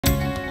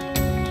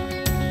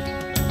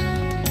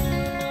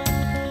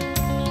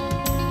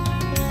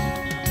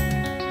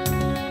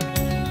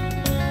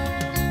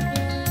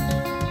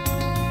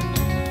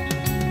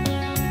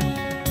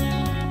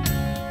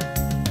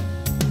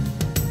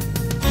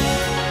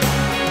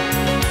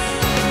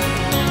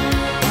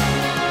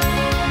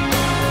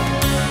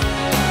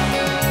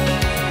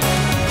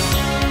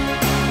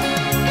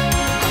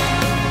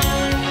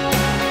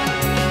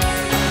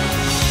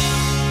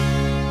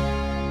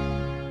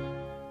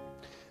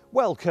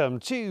Welcome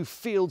to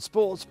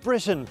Fieldsports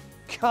Britain.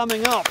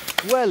 Coming up,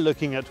 we're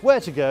looking at where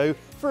to go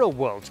for a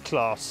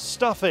world-class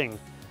stuffing.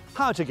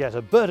 How to get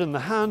a bird in the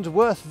hand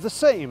worth the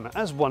same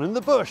as one in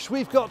the bush.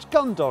 We've got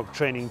gundog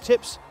training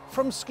tips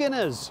from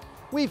Skinners.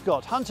 We've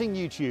got Hunting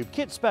YouTube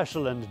Kit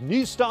Special, and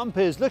New Stump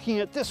is looking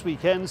at this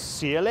weekend's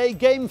CLA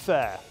Game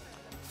Fair.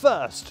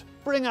 First,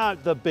 bring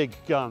out the big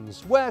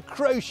guns. We're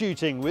crow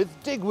shooting with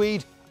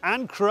Digweed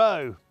and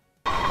Crow.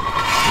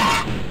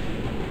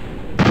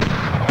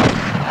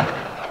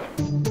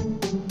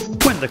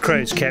 When the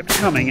crows kept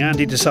coming,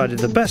 Andy decided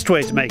the best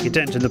way to make a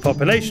dent in the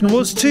population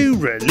was to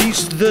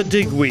release the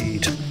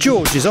digweed.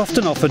 George is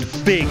often offered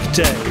big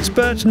days,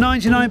 but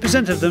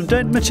 99% of them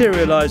don't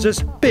materialise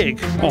as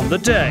big on the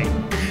day.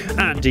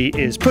 Andy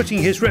is putting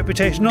his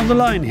reputation on the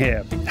line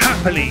here.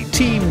 Happily,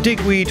 Team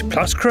Digweed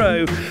plus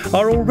Crow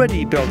are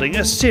already building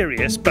a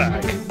serious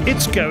bag.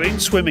 It's going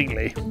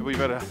swimmingly. We've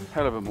had a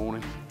hell of a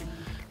morning.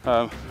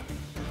 All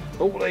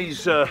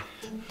these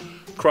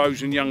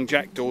crows and young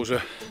jackdaws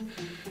are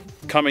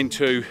coming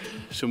to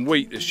some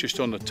wheat that's just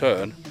on the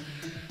turn,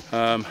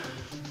 and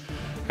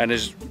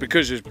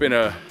because there's been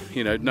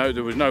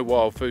there was no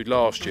wild food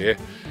last year,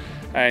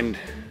 and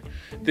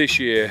this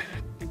year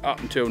up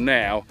until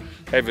now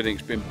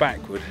everything's been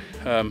backward,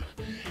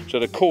 so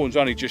the corn's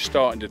only just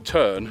starting to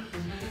turn,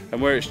 and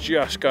where it's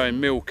just going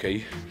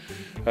milky,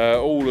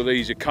 all of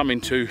these are coming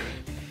to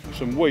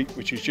some wheat,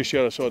 which is just the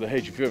other side of the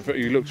hedge. If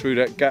you look through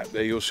that gap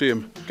there, you'll see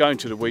them going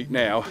to the wheat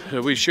now.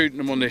 We're shooting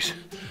them on this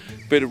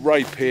bit of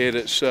rape here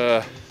that's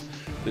out,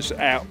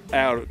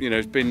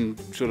 it's been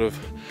sort of,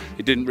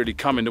 it didn't really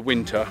come in the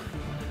winter,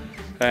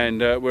 and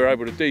we're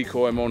able to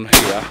decoy them on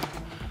here,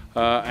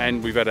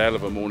 and we've had a hell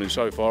of a morning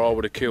so far. I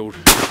would have killed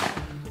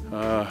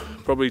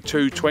probably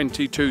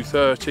 220,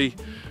 230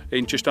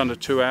 in just under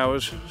 2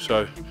 hours,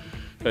 so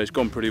it's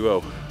gone pretty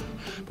well.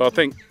 But I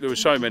think there were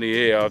so many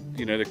here,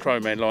 the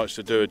crowman likes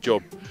to do a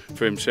job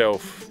for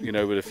himself,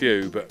 with a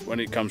few, but when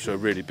it comes to a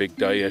really big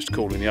day, he has to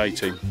call in the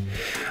A-team.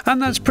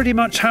 And that's pretty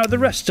much how the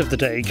rest of the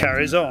day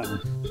carries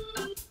on.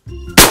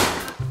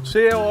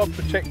 See how I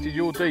protected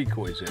your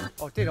decoys here?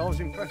 I did, I was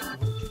impressed.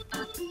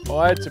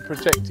 I had to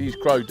protect these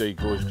crow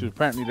decoys because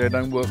apparently they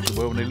don't work so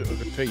well when they look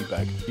like a tea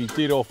bag. He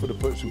did offer to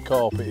put some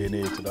carpet in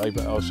here today,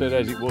 but I said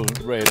as it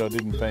wasn't red, I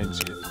didn't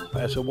fancy it.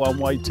 That's a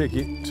one-way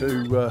ticket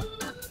to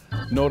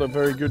not a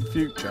very good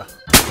future.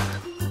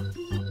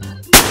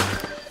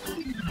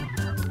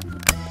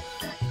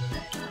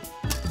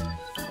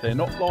 They're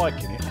not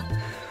liking it.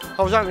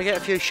 I was hoping to get a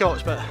few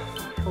shots, but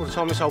all the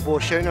time this old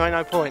boy's shooting, there ain't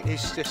no point.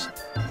 He's just,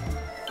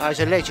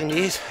 he's a legend,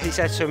 he is. He's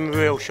had some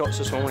real shots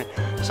this morning.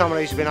 Some of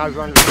these have been over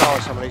 100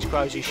 yards, some of these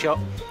crows he's shot.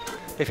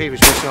 If he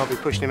was missing, I'd be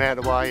pushing him out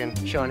of the way and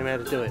showing him how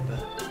to do it,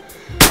 but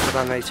I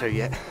don't need to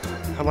yet.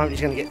 I'm hoping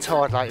he's going to get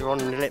tired later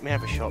on and let me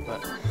have a shot,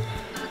 but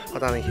I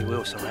don't think he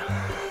will somehow.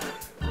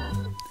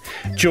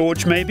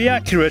 George may be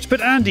accurate,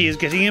 but Andy is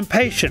getting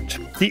impatient.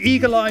 The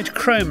eagle-eyed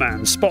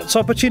crowman spots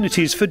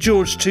opportunities for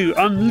George to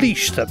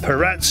unleash the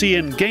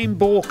Parazzi game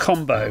boar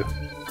combo.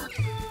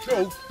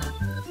 George.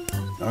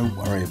 Don't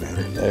worry about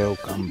it, they'll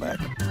come back.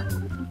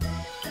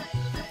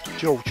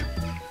 George.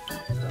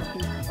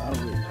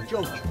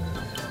 George.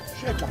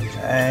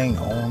 Hang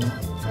on.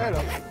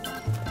 Hello.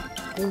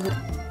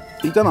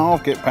 He don't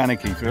half get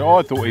panicky.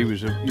 I thought he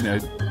was I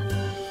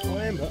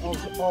am, but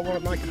I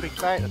want to make a big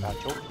bang about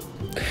George.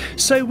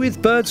 So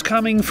with birds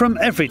coming from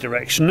every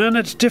direction and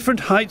at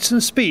different heights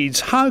and speeds,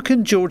 how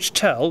can George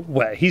tell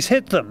where he's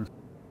hit them?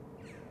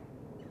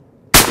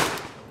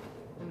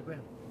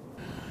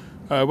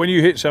 When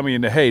you hit something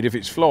in the head, if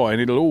it's flying,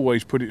 it'll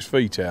always put its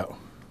feet out.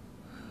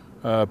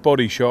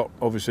 Body shot,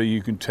 obviously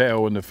you can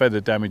tell, and the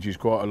feather damage is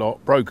quite a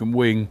lot. Broken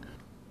wing,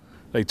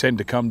 they tend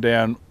to come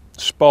down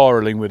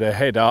spiralling with their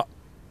head up,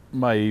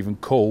 may even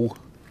call.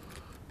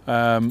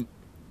 But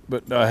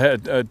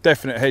a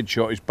definite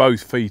headshot is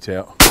both feet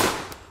out.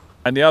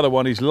 And the other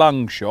one is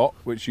lung shot,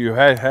 which you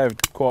have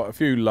quite a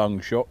few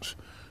lung shots,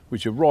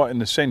 which are right in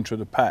the centre of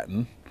the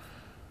pattern,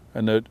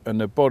 and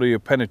the body will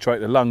penetrate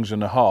the lungs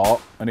and the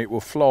heart, and it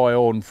will fly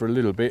on for a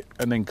little bit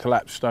and then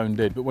collapse stone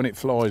dead. But when it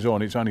flies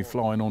on, it's only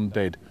flying on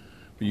dead.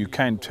 But you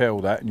can tell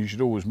that, and you should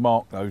always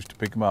mark those to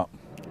pick them up.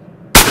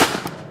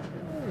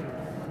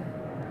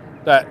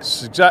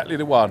 That's exactly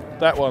the one.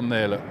 That one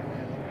there, look.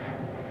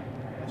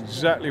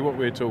 Exactly what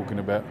we're talking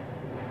about.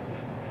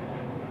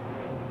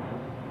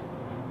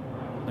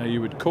 Now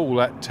you would call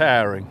that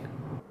towering.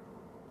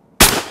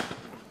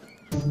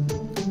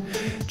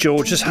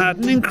 George has had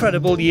an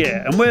incredible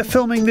year, and we're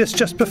filming this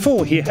just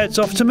before he heads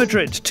off to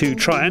Madrid to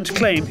try and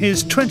claim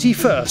his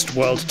 21st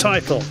world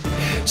title.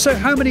 So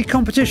how many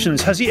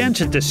competitions has he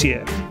entered this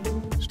year?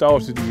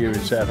 Started the year in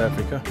South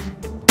Africa.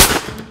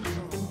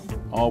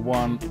 I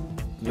won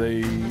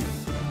the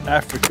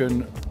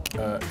African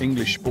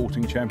English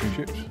Sporting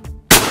Championships,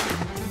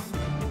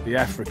 the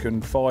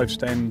African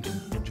 5-stand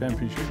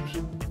Championships,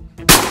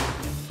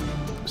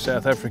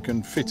 South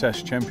African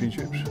Fit-Ass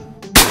Championships,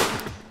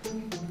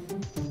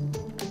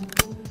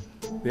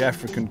 the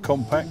African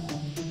Compact,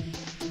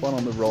 one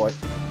on the right,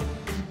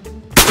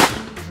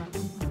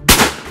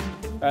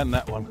 And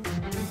that one,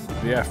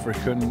 the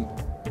African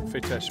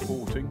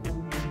Fieldsports.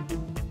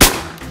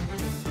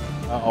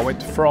 I went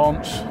to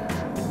France.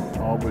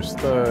 I was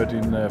third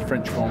in the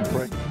French Grand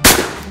Prix.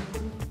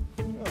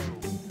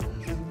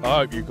 I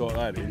hope you got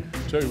that in.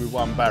 2 with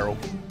 1 barrel.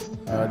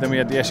 Then we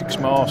had the Essex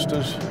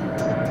Masters,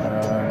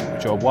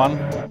 which I won.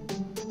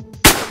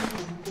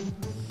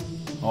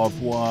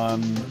 I've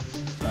won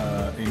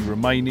in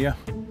Romania.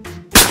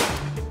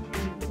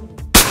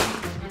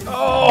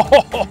 Oh!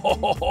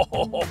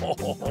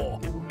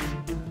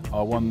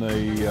 I won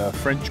the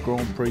French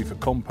Grand Prix for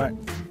compact.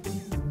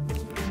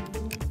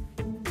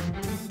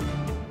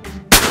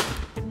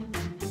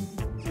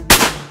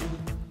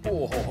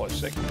 Oh,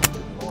 second, I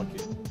didn't like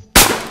it.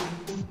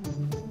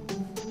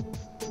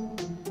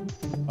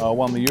 I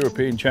won the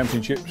European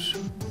Championships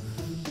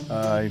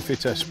in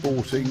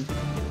Fieldsports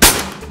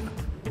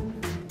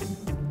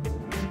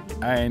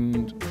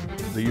and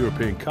the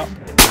European Cup.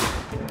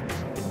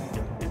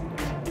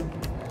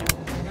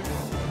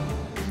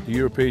 The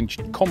European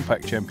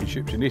Compact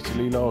Championships in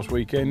Italy last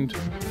weekend,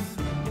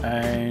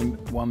 and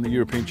won the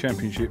European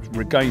Championships,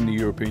 regained the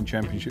European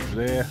Championships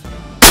there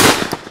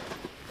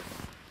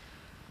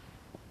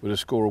with a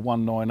score of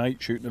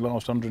 198, shooting the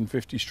last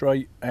 150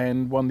 straight,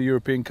 and won the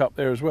European Cup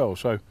there as well.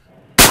 So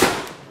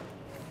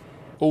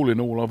all in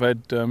all, I've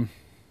had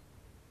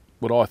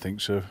what I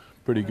think's a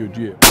pretty good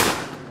year.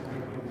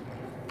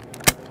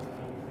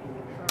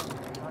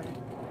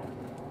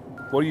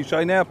 What do you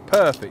say now?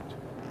 Perfect.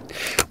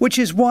 Which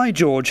is why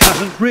George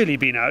hasn't really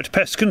been out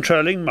pest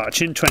controlling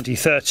much in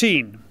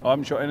 2013. I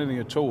haven't shot anything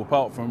at all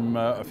apart from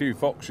a few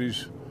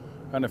foxes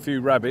and a few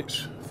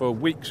rabbits for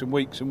weeks and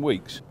weeks and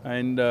weeks.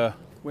 And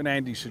when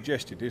Andy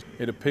suggested it,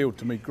 it appealed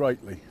to me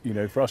greatly. You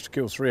know, for us to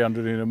kill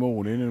 300 in the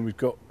morning, and we've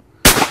got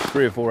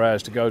 3 or 4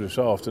 hours to go this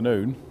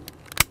afternoon.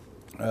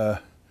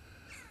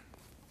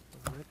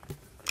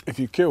 If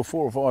you kill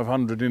 400 or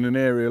 500 in an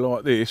area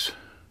like this,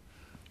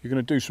 you're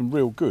going to do some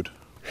real good.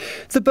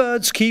 The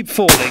birds keep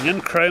falling,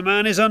 and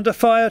Crowman is under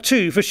fire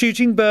too for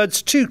shooting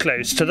birds too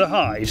close to the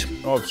hide.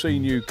 I've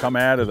seen you come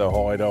out of the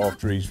hide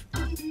after he's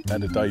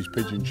had a day's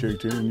pigeon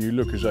shooting, and you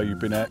look as though you've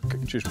been out,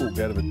 just walked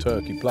out of a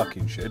turkey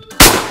plucking shed.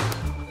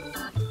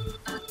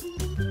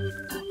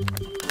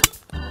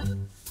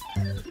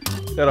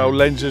 That old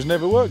lens has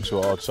never worked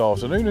so hard this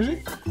afternoon, has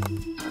it?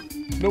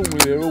 Normally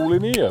they're all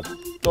in here,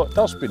 like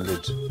dustbin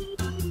lids.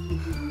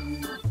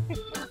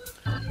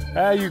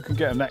 How you can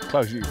get them that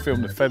close, you can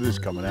film the feathers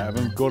coming out of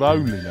them, God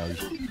only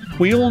knows.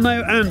 We all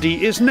know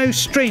Andy is no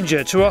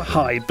stranger to a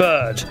high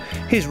bird.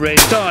 His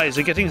raised eyes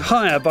are getting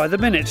higher by the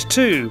minute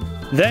too.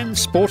 Then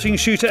sporting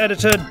shooter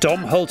editor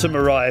Dom Holtam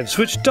arrives,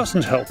 which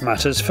doesn't help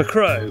matters for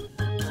Crow.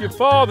 Your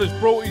father's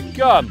brought his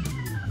gun.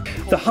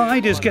 The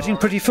hide is getting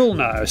pretty full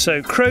now,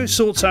 so Crow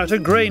sorts out a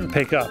grain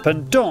pickup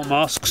and Dom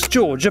asks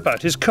George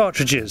about his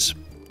cartridges.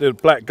 The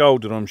black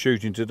gold that I'm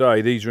shooting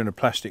today, these are in a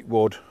plastic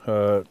wad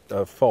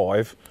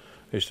 5.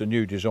 It's the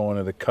new design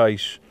of the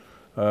case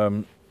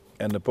and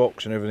the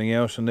box and everything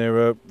else, and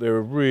they're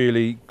a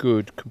really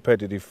good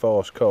competitive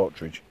fast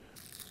cartridge.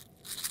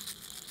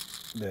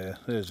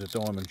 There's a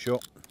diamond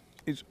shot.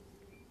 It's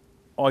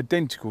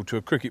identical to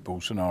a cricket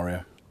ball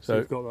scenario. So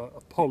you've got a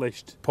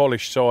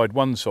polished side,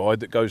 one side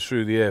that goes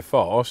through the air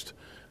fast.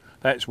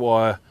 That's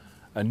why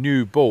a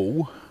new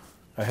ball,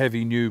 a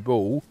heavy new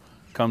ball,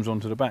 comes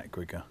onto the back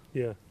quicker.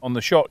 Yeah. On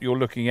the shot you're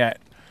looking at,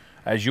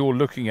 as you're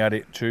looking at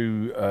it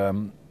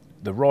to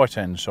the right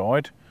hand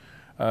side,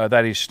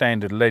 that is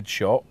standard lead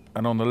shot,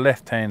 and on the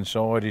left hand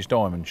side is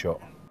diamond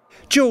shot.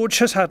 George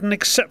has had an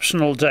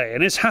exceptional day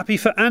and is happy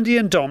for Andy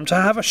and Dom to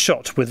have a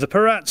shot with the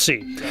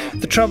Parazzi.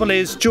 The trouble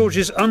is,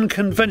 George's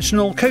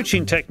unconventional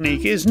coaching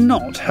technique is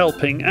not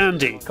helping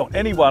Andy. Come on,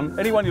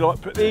 anyone you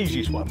like, put the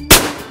easiest one.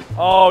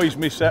 Oh, he's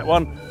missed that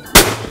one.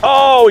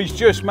 Oh, he's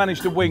just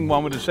managed to wing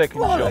one with a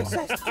second shot.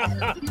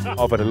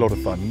 I've had a lot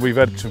of fun. We've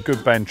had some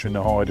good banter in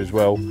the hide as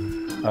well.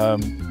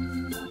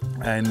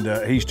 And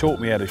he's taught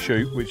me how to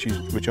shoot,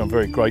 which I'm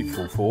very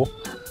grateful for.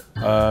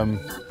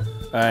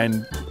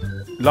 And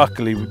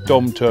luckily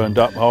Dom turned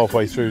up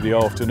halfway through the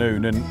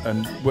afternoon,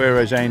 and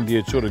whereas Andy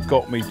had sort of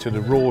got me to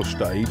the raw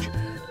stage,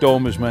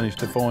 Dom has managed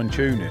to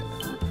fine-tune it.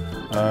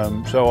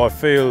 So I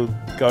feel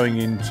going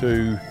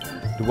into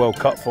the World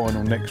Cup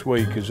final next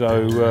week as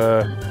though,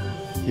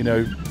 you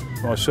know,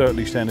 I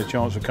certainly stand a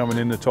chance of coming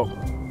in the top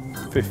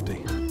 50.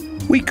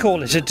 We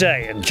call it a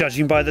day, and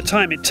judging by the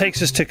time it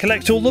takes us to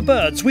collect all the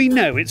birds, we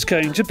know it's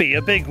going to be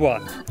a big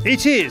one.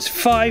 It is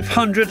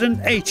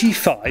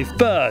 585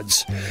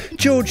 birds.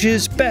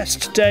 George's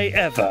best day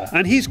ever,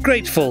 and he's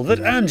grateful that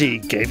Andy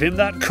gave him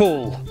that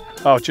call.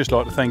 I'd just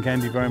like to thank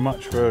Andy very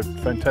much for a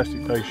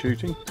fantastic day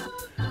shooting.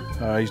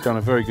 He's done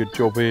a very good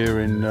job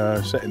here in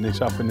setting this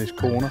up in this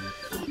corner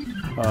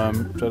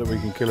so that we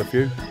can kill a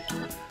few,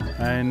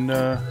 and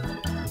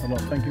I'd like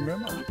to thank him very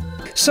much.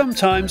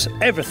 Sometimes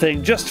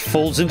everything just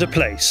falls into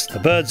place. The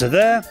birds are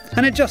there,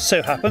 and it just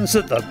so happens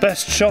that the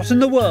best shot in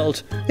the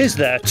world is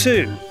there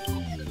too.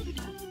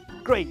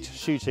 Great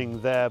shooting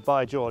there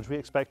by George, we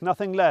expect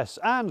nothing less,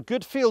 and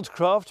good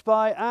fieldcraft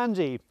by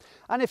Andy.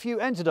 And if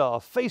you entered our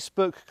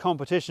Facebook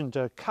competition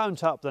to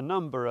count up the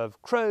number of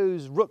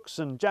crows, rooks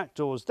and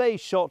jackdaws they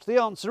shot, the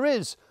answer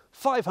is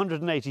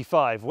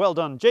 585. Well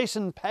done,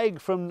 Jason Pegg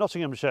from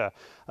Nottinghamshire.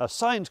 A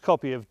signed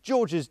copy of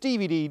George's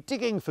DVD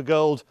Digging for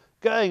Gold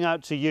going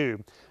out to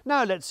you.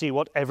 Now let's see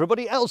what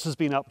everybody else has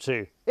been up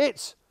to.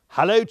 It's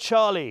Hallo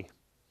Charlie.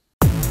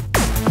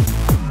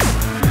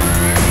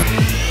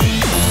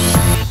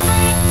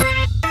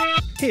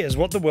 Here's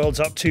what the world's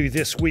up to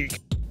this week.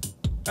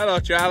 Hello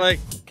Charlie.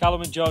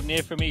 Callum and Jordan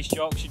here from East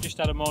Yorkshire. Just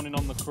had a morning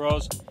on the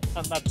crows.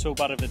 Haven't had too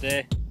bad of a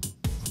day.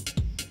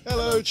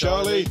 Hello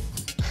Charlie.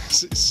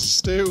 It's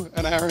Stu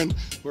and Aaron.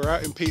 We're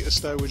out in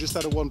Peterstowe. We just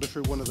had a wander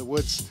through one of the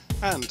woods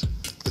and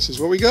this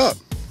is what we got.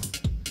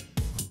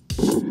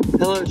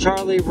 Hello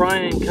Charlie,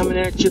 Ryan coming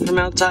at you from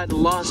outside of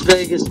Las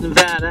Vegas,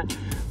 Nevada,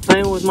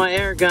 playing with my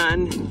air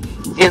gun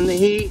in the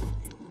heat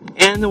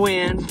and the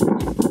wind,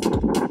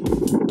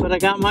 but I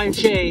got my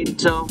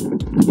shade, so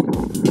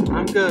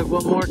I'm good.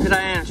 What more could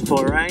I ask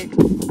for, right?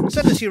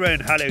 Send us your own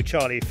Hallo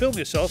Charlie. Film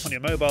yourself on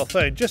your mobile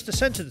phone, just a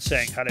sentence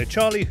saying Hallo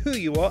Charlie, who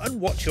you are and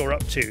what you're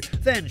up to.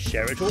 Then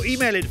share it or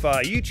email it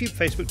via YouTube,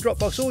 Facebook,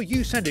 Dropbox, or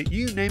you send it,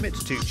 you name it,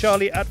 to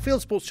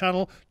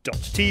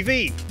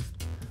charlie@fieldsportschannel.tv.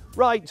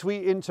 Right, we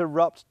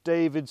interrupt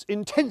David's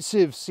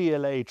intensive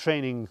CLA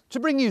training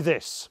to bring you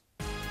this.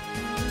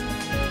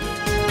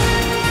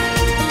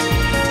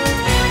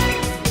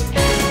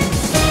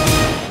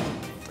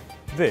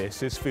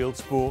 This is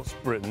Fieldsports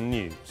Britain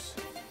news.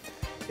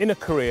 In a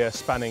career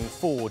spanning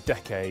 4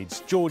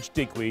 decades, George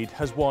Digweed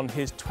has won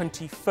his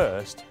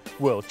 21st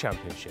World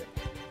Championship.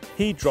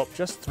 He dropped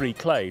just 3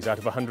 clays out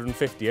of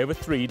 150 over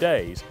 3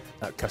 days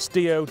at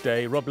Castillo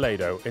de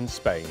Robledo in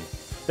Spain.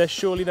 There's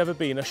surely never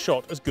been a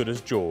shot as good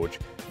as George,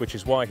 which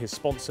is why his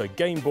sponsor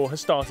Gamebore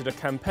has started a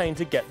campaign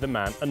to get the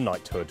man a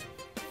knighthood.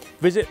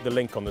 Visit the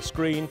link on the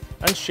screen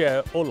and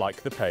share or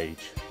like the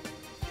page.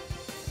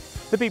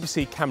 The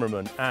BBC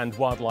cameraman and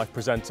wildlife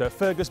presenter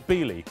Fergus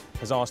Bealey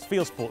has asked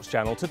Fieldsports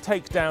Channel to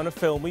take down a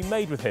film we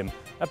made with him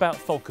about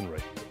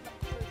falconry.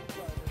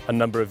 A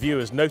number of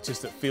viewers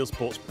noticed that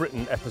Fieldsports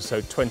Britain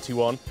episode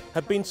 21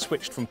 had been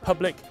switched from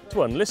public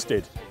to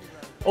unlisted.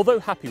 Although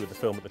happy with the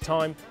film at the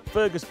time,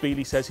 Fergus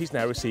Bealey says he's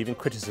now receiving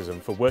criticism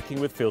for working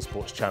with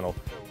Fieldsports Channel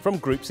from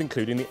groups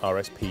including the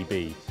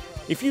RSPB.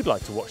 If you'd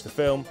like to watch the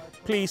film,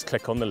 please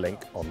click on the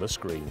link on the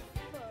screen.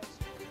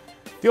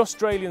 The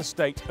Australian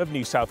state of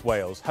New South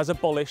Wales has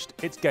abolished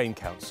its Game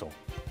Council.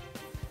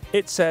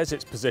 It says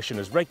its position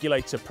as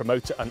regulator,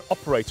 promoter and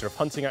operator of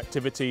hunting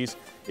activities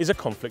is a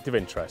conflict of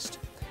interest.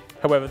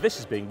 However, this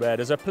is being read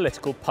as a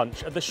political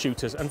punch at the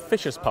Shooters and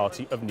Fishers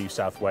Party of New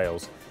South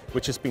Wales,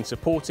 which has been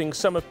supporting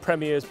some of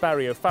Premier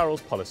Barry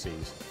O'Farrell's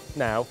policies.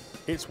 Now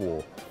it's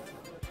war.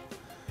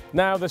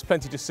 Now there's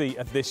plenty to see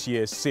at this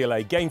year's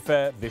CLA Game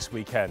Fair this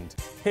weekend.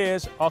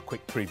 Here's our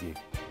quick preview.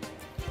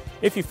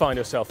 If you find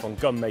yourself on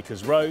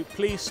Gunmakers Row,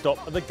 please stop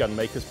at the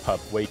Gunmakers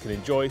Pub where you can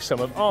enjoy some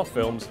of our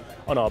films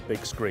on our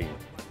big screen.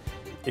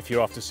 If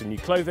you're after some new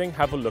clothing,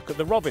 have a look at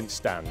the Rovins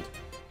stand.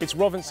 It's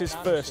Rovins's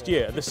first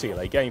year at the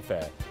CLA Game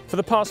Fair. For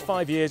the past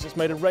 5 years, it's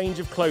made a range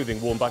of clothing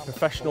worn by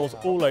professionals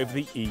all over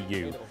the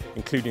EU,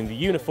 including the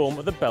uniform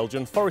of the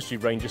Belgian Forestry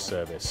Ranger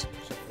Service.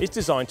 It's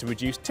designed to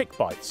reduce tick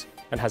bites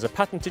and has a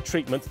patented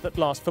treatment that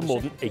lasts for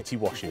more than 80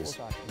 washes.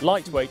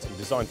 Lightweight and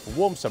designed for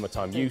warm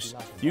summertime use,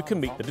 you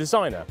can meet the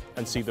designer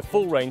and see the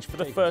full range for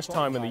the first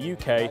time in the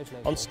UK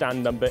on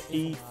stand number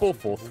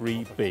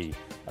E443B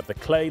at the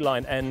Clay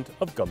Line end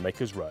of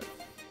Gunmakers Row.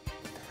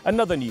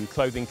 Another new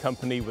clothing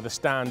company with a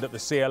stand at the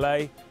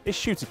CLA is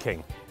Shooter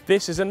King.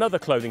 This is another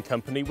clothing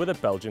company with a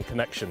Belgian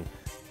connection.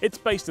 It's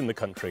based in the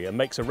country and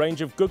makes a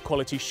range of good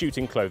quality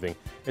shooting clothing,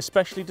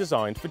 especially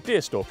designed for deer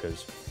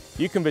stalkers.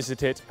 You can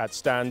visit it at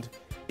stand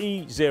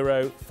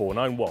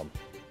E0491.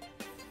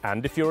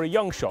 And if you're a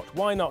young shot,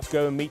 why not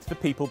go and meet the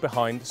people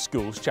behind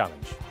Schools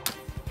Challenge?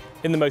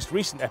 In the most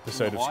recent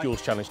episode of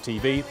Schools Challenge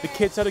TV, the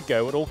kids had a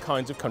go at all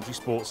kinds of country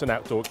sports and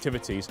outdoor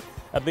activities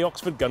at the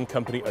Oxford Gun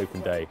Company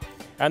Open Day.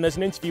 And there's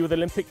an interview with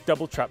Olympic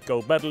double trap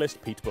gold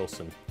medalist Pete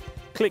Wilson.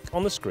 Click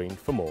on the screen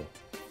for more.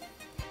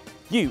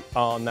 You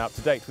are now up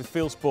to date with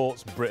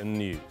Fieldsports Britain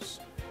news.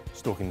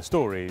 Stalking the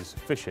stories,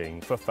 fishing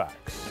for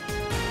facts.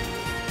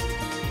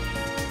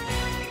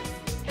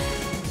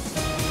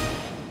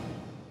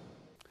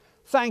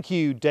 Thank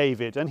you,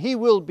 David, and he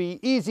will be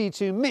easy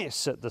to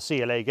miss at the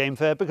CLA Game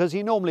Fair because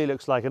he normally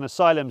looks like an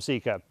asylum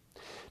seeker.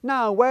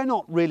 Now, we're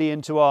not really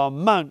into our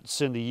mounts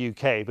in the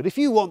UK, but if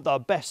you want the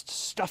best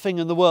stuffing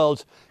in the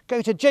world,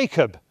 go to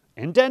Jacob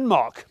in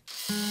Denmark.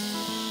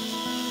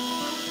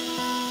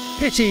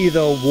 Pity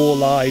the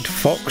wall-eyed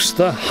fox,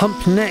 the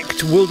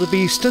hump-necked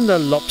wildebeest and the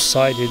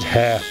lopsided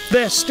hare.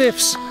 They're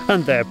stiffs,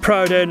 and their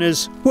proud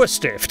owners were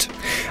stiffed.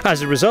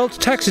 As a result,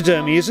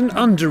 taxidermy is an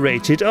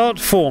underrated art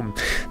form.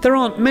 There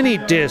aren't many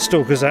deer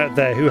stalkers out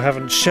there who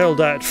haven't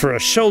shelled out for a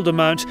shoulder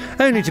mount,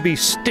 only to be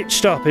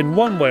stitched up in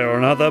one way or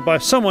another by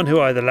someone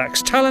who either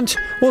lacks talent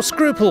or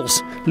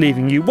scruples,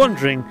 leaving you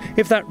wondering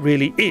if that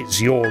really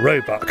is your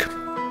roebuck.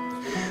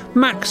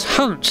 Max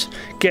Hunt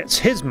gets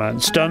his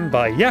mounts done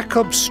by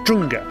Jakob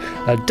Strunger,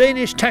 a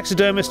Danish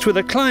taxidermist with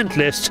a client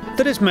list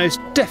that is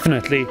most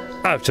definitely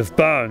out of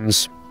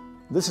bounds.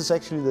 This is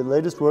actually the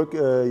latest work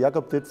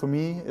Jakob did for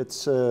me.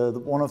 It's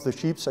one of the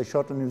sheeps I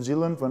shot in New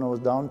Zealand when I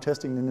was down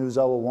testing the new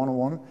Sauer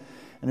 101.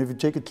 And if you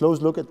take a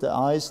close look at the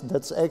eyes,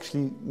 that's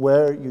actually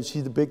where you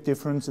see the big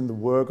difference in the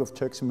work of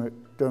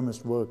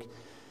taxidermist work.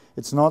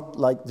 It's not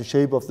like the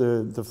shape of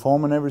the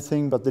form and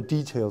everything, but the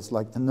details,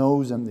 like the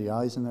nose and the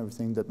eyes and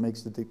everything, that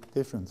makes the big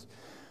difference.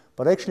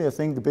 But actually, I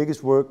think the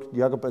biggest work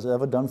Jakob has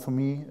ever done for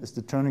me is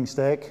the turning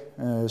stag.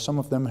 Some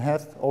of them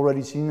have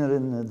already seen it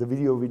in the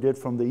video we did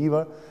from the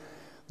EVA.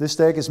 This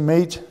stag is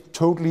made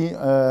totally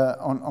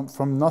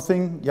from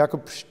nothing.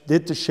 Jakob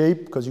did the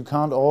shape because you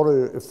can't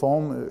order a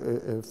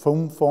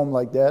foam form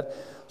like that.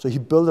 So he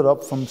built it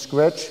up from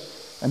scratch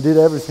and did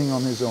everything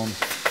on his own.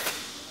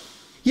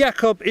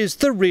 Jakob is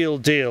the real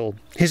deal.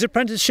 His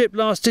apprenticeship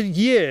lasted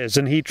years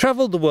and he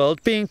travelled the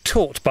world being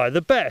taught by the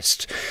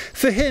best.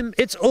 For him,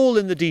 it's all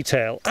in the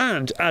detail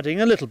and adding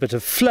a little bit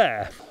of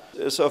flair.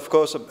 It's of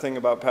course a thing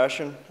about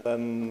passion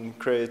and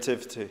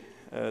creativity.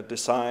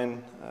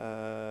 Design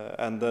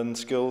and then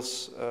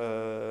skills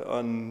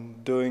on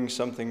doing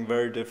something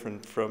very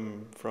different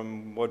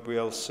from what we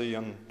all see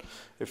on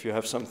if you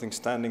have something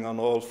standing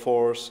on all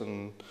fours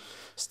and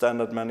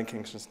standard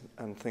mannequins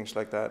and things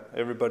like that.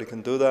 Everybody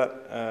can do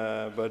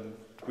that, but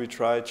we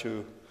try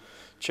to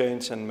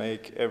change and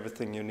make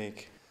everything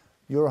unique.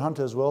 You're a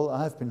hunter as well.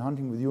 I have been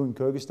hunting with you in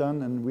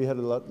Kyrgyzstan and we had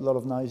a lot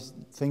of nice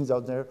things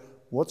out there.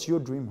 What's your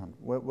dream hunt?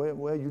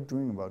 Where are you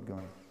dreaming about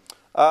going?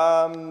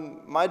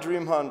 My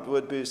dream hunt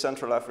would be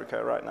Central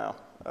Africa right now,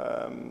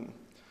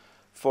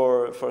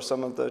 for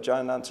some of the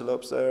giant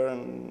antelopes there,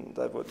 and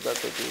that would be a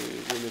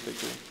really big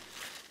dream.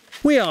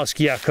 We ask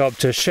Jakob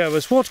to show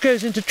us what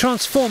goes into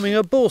transforming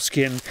a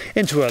boarskin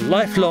into a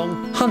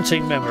lifelong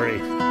hunting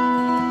memory.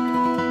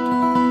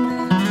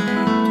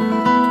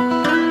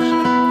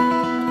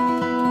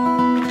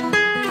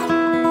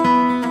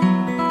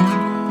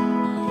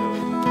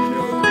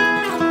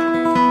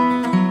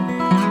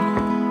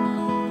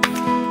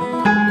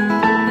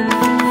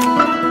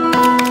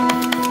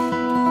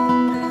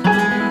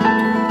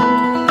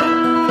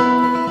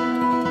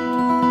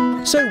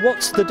 So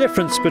what's the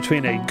difference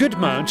between a good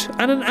mount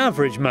and an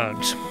average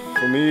mount?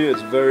 For me,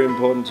 it's very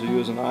important to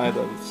use an eye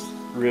that is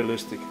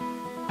realistic.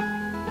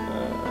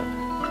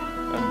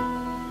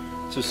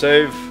 And to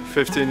save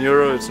 15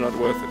 euro, it's not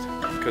worth it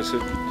because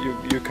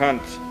you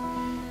can't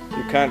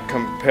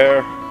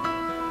compare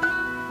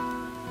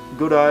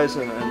good eyes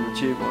and the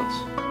cheap ones.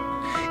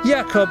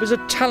 Jakob is a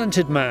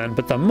talented man,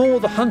 but the more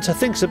the hunter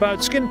thinks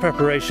about skin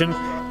preparation,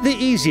 the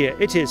easier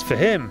it is for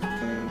him.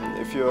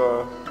 If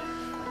you're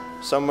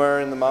somewhere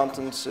in the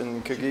mountains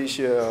in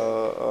Kyrgyzstan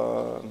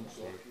or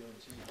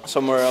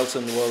somewhere else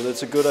in the world,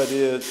 it's a good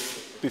idea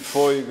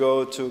before you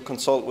go to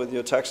consult with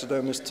your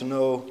taxidermist to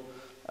know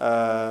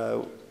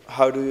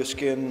how do you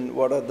skin,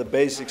 what are the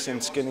basics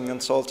in skinning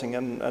and salting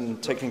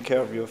and taking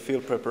care of your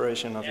field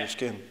preparation of your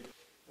skin.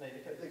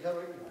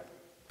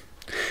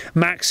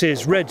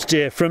 Max's red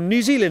deer from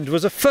New Zealand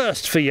was a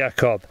first for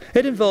Jakob.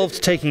 It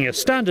involved taking a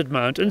standard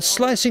mount and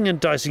slicing and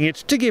dicing it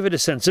to give it a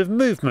sense of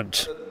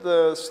movement.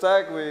 The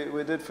stag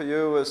we did for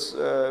you was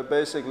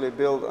basically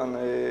built on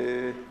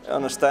a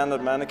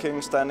standard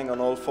mannequin standing on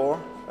all four,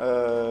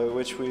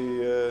 which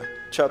we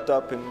chopped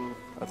up in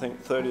I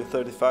think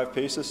 30-35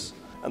 pieces,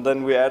 and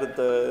then we added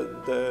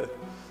the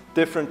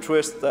different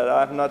twist that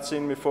I've not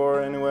seen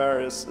before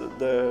anywhere is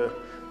the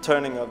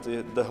turning of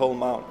the whole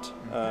mount,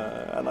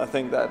 and I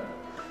think that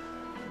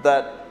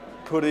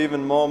put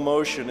even more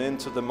motion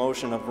into the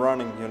motion of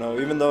running, you know.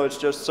 Even though it's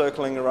just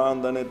circling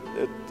around, then it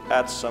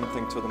adds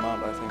something to the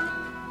mount, I think.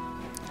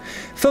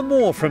 For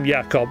more from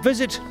Jakob,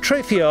 visit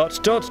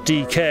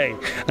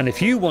trophyart.dk. And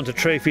if you want a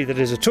trophy that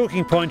is a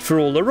talking point for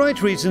all the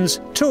right reasons,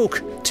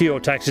 talk to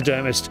your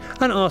taxidermist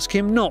and ask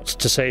him not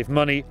to save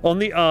money on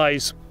the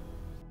eyes.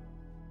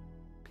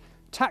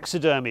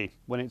 Taxidermy.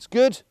 When it's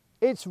good,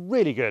 it's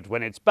really good.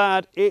 When it's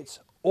bad, it's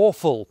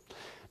awful.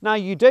 Now,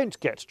 you don't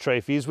get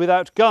trophies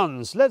without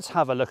guns. Let's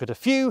have a look at a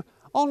few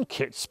on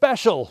Kit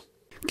Special.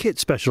 Kit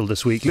Special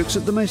this week looks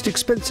at the most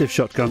expensive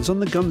shotguns on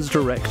the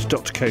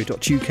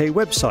gunsdirect.co.uk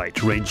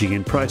website, ranging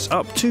in price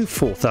up to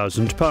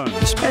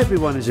 £4,000.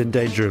 Everyone is in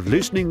danger of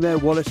loosening their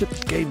wallet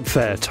at game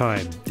fair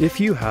time. If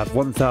you have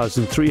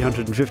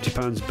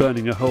 £1,350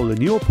 burning a hole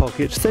in your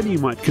pocket, then you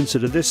might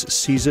consider this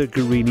Caesar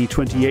Guerini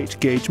 28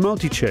 gauge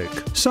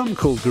multi-choke. Some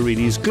call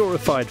Guerini's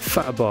glorified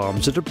fab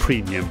arms at a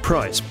premium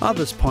price.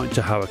 Others point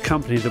to how a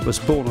company that was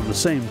born on the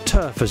same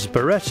turf as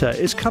Beretta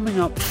is coming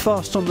up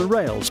fast on the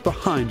rails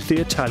behind the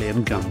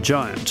Italian gun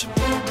giant.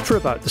 For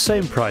about the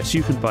same price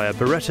you can buy a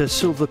Beretta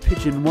Silver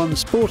Pigeon 1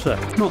 Sporter.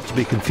 Not to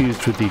be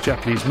confused with the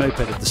Japanese moped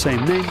of the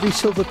same name, the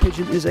Silver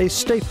Pigeon is a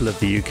staple of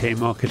the UK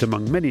market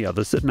among many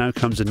others that now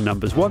comes in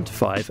numbers 1 to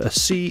 5, a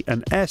C,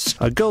 an S,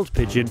 a Gold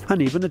Pigeon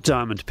and even a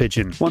Diamond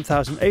Pigeon.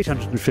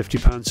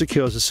 £1,850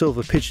 secures a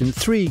Silver Pigeon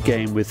 3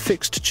 game with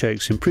fixed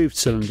chokes, improved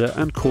cylinder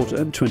and 1/4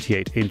 and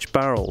 28-inch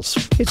barrels.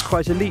 It's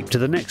quite a leap to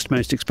the next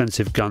most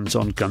expensive guns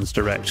on Guns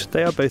Direct.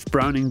 They are both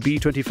Browning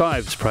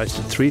B25s, priced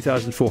at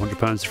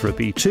 £3,400 for a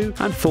B2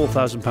 and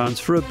 £4,000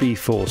 for a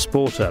B4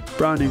 Sporter.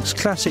 Browning's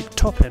classic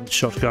top-end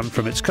shotgun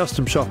from its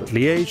custom shop at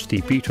Liège,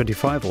 the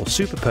B25 or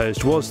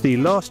Superposed, was the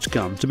last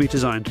gun to be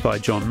designed by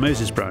John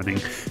Moses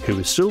Browning, who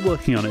was still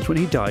working on it when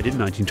he died in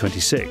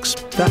 1926.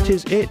 That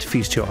is it.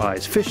 Feast your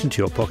eyes, fish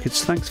into your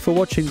pockets. Thanks for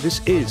watching.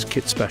 This is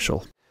Kit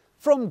Special.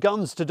 From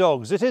guns to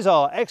dogs, it is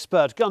our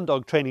expert gun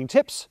dog training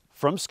tips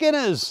from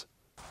Skinner's.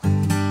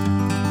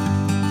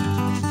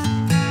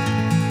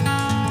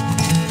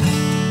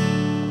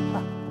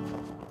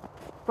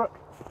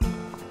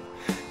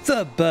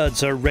 The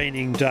birds are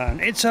raining down.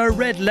 It's a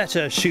red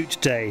letter shoot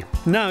day.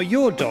 Now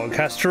your dog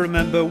has to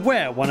remember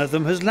where one of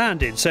them has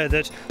landed so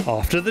that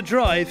after the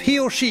drive he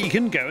or she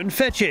can go and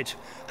fetch it.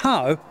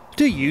 How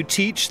do you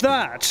teach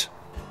that?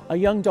 A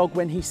young dog,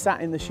 when he's sat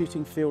in the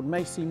shooting field,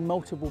 may see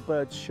multiple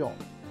birds shot,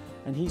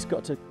 and he's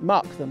got to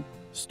mark them,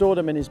 store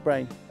them in his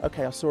brain.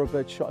 Okay, I saw a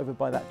bird shot over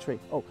by that tree.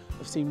 Oh,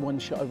 I've seen one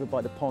shot over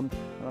by the pond,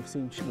 and I've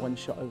seen one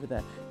shot over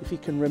there. If he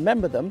can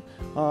remember them,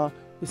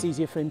 it's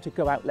easier for him to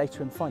go out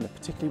later and find them,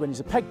 particularly when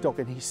he's a peg dog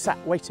and he's sat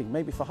waiting,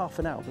 maybe for half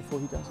an hour before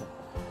he does it.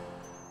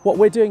 What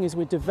we're doing is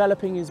we're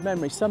developing his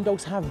memory. Some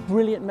dogs have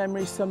brilliant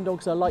memories, some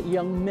dogs are like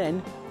young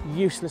men,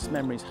 useless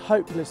memories,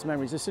 hopeless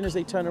memories. As soon as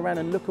they turn around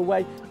and look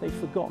away, they've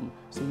forgotten.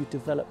 So you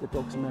develop the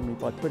dog's memory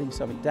by putting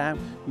something down,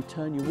 you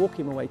walk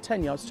him away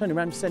 10 yards, turn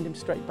around and send him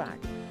straight back.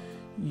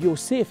 You'll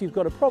see if you've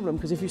got a problem,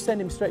 because if you send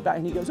him straight back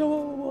and he goes,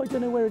 oh, I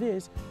don't know where it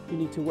is, you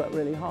need to work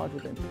really hard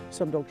with him.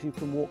 Some dogs you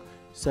can walk.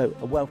 So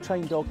a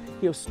well-trained dog,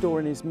 he'll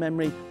store in his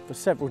memory for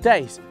several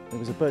days. There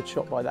was a bird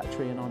shot by that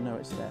tree and I know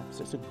it's there.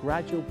 So it's a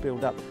gradual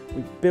build-up.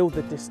 We build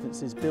the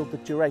distances, build the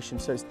duration.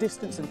 So it's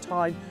distance and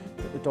time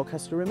that the dog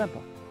has to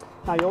remember.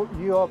 Now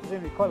you are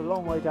presumably quite a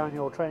long way down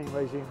your training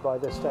regime by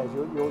this stage.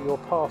 You're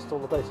past all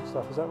the basic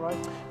stuff, is that right?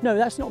 No,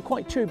 that's not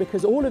quite true,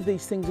 because all of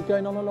these things are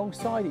going on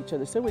alongside each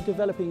other. So we're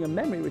developing a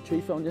memory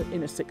retriever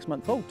in a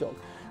 6-month-old dog.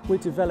 We're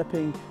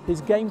developing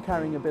his game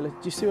carrying ability.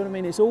 Do you see what I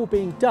mean? It's all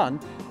being done,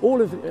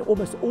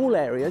 almost all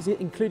areas,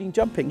 including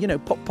jumping, you know,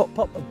 pop, pop,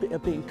 pop, are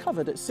being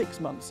covered at 6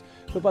 months.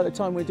 But by the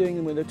time we're doing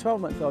them with a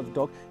 12-month-old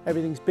dog,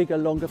 everything's bigger,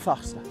 longer,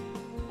 faster.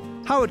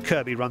 Howard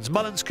Kirby runs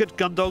Mullinscote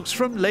Gun Dogs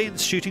from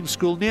Lanes Shooting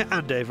School near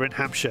Andover in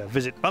Hampshire.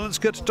 Visit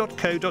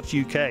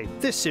mullinscote.co.uk.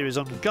 This series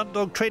on gun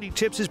dog training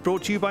tips is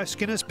brought to you by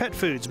Skinner's Pet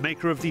Foods,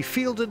 maker of the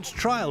Field and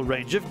Trial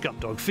range of gun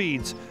dog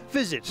feeds.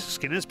 Visit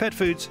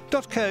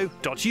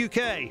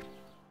skinnerspetfoods.co.uk.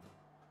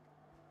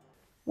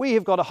 We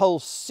have got a whole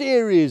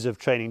series of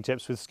training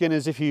tips with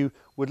Skinner's. If you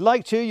would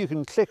like to, you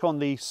can click on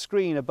the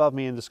screen above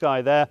me in the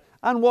sky there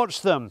and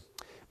watch them.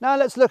 Now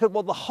let's look at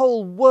what the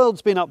whole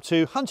world's been up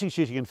to hunting,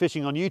 shooting and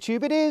fishing on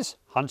YouTube. It is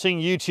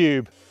Hunting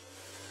YouTube.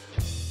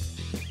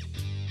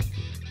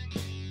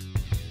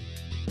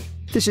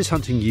 This is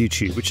Hunting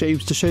YouTube, which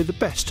aims to show the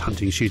best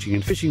hunting, shooting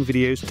and fishing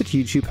videos that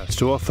YouTube has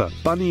to offer.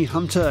 Bunny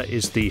Hunter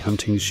is the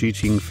hunting,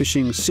 shooting,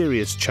 fishing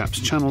serious chap's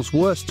channel's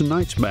worst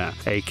nightmare.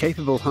 A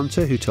capable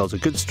hunter who tells a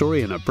good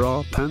story in a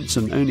bra, pants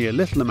and only a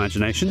little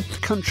imagination.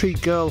 Country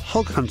girl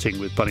hog hunting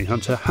with Bunny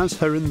Hunter has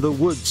her in the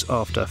woods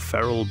after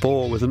feral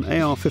boar with an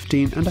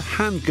AR-15 and a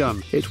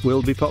handgun. It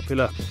will be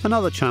popular.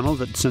 Another channel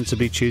that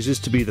sensibly chooses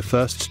to be the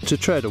first to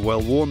tread a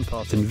well-worn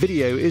path in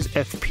video is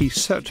FP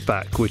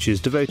Soutback, which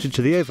is devoted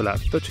to the overlap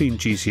between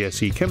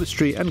GCSE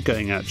chemistry and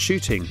going out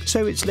shooting.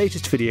 So its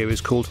latest video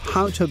is called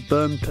How to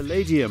Burn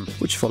Palladium,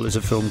 which follows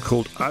a film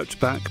called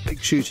Outback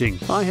Pig Shooting.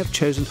 I have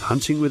chosen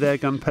Hunting with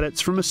Airgun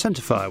Pellets from a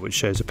centerfire, which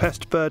shows a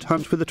pest bird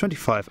hunt with a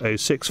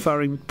 2506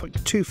 firing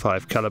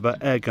 .25 caliber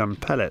airgun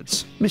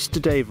pellets.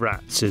 Mr. Dave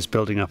Ratz is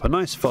building up a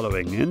nice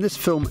following. In this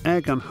film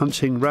Airgun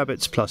Hunting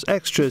Rabbits Plus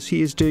Extras,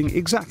 he is doing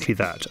exactly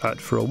that, out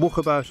for a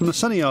walkabout on a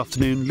sunny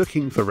afternoon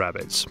looking for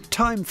rabbits.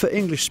 Time for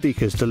English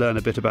speakers to learn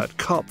a bit about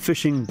carp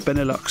fishing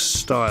Benelux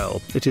style.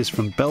 It is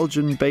from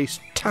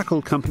Belgian-based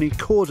tackle company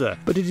Corda,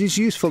 but it is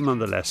useful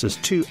nonetheless as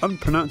two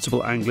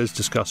unpronounceable anglers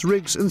discuss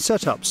rigs and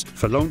setups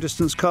for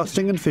long-distance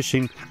casting and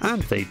fishing,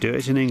 and they do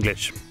it in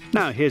English.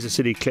 Now here's a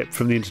silly clip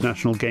from the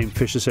International Game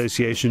Fish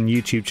Association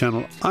YouTube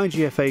channel.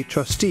 IGFA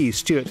trustee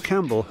Stuart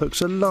Campbell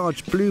hooks a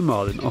large blue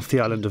marlin off the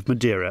island of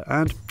Madeira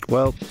and,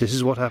 well, this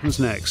is what happens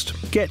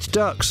next. Get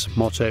ducks,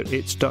 motto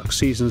It's Duck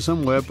Season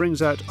Somewhere,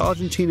 brings out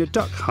Argentina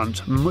duck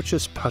hunt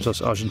Muchos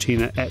Patos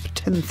Argentina EP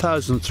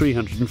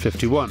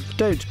 10,351.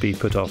 Don't be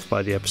put off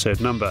by the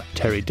episode number. number.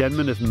 Terry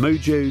Denman of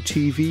Mojo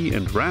TV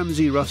and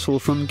Ramsey Russell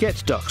from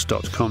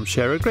GetDucks.com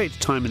share a great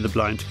time in the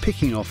blind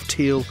picking off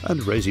teal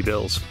and rosy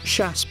bills.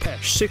 Shas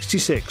Pesh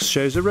 66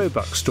 shows a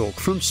roebuck stalk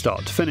from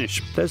start to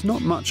finish. There's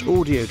not much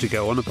audio to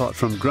go on apart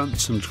from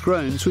grunts and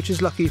groans, which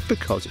is lucky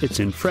because it's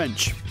in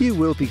French. You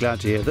will be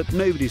glad to hear that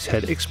nobody's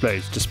head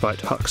explodes, despite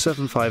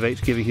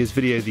Huck758 giving his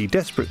video the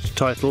desperate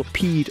title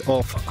 "Peed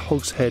Off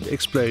Hog's Head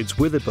Explodes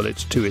with a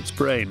Bullet to Its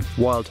Brain.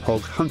 Wild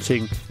Hog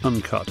Hunting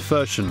Uncut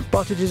Version."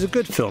 But it is a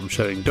good film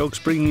showing dogs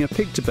bringing a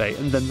pig to bay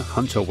and then the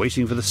hunter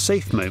waiting for the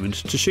safe moment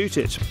to shoot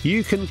it.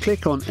 You can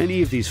click on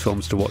any of these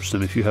films to watch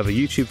them. If you have a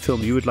YouTube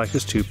film you would like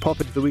us to pop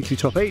into the weekly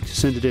top 8,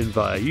 send it in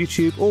via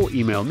YouTube or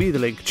email me the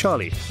link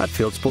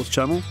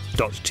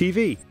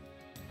charlie@fieldsportschannel.tv.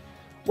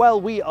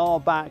 Well, we are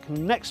back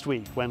next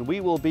week when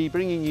we will be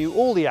bringing you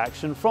all the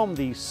action from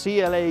the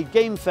CLA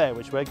Game Fair,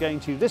 which we're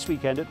going to this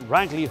weekend at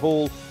Ragley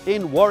Hall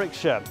in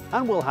Warwickshire.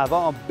 And we'll have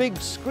our big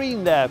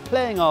screen there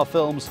playing our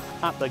films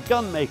at the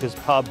Gunmakers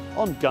Pub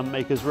on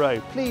Gunmakers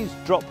Row. Please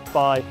drop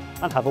by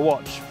and have a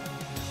watch.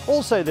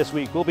 Also this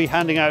week we'll be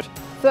handing out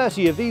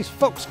 30 of these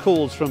fox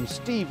calls from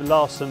Steve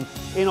Larson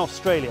in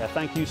Australia.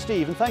 Thank you,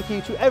 Steve, and thank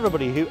you to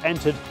everybody who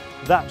entered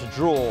that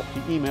draw.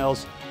 The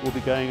emails will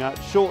be going out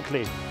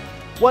shortly.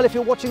 Well, if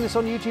you're watching this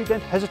on YouTube,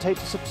 don't hesitate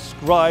to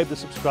subscribe. The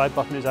subscribe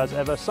button is, as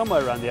ever,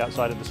 somewhere around the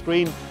outside of the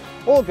screen.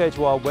 Or go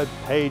to our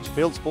webpage,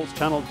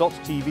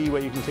 fieldsportschannel.tv,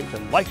 where you can click to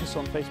like us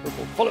on Facebook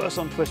or follow us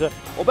on Twitter.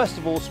 Or best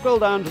of all, scroll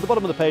down to the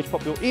bottom of the page,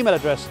 pop your email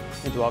address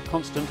into our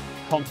constant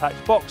contact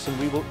box, and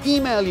we will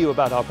email you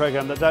about our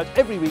programme that's out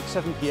every week,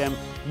 7 PM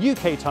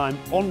UK time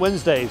on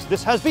Wednesdays.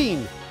 This has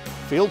been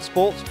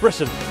Fieldsports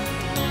Britain.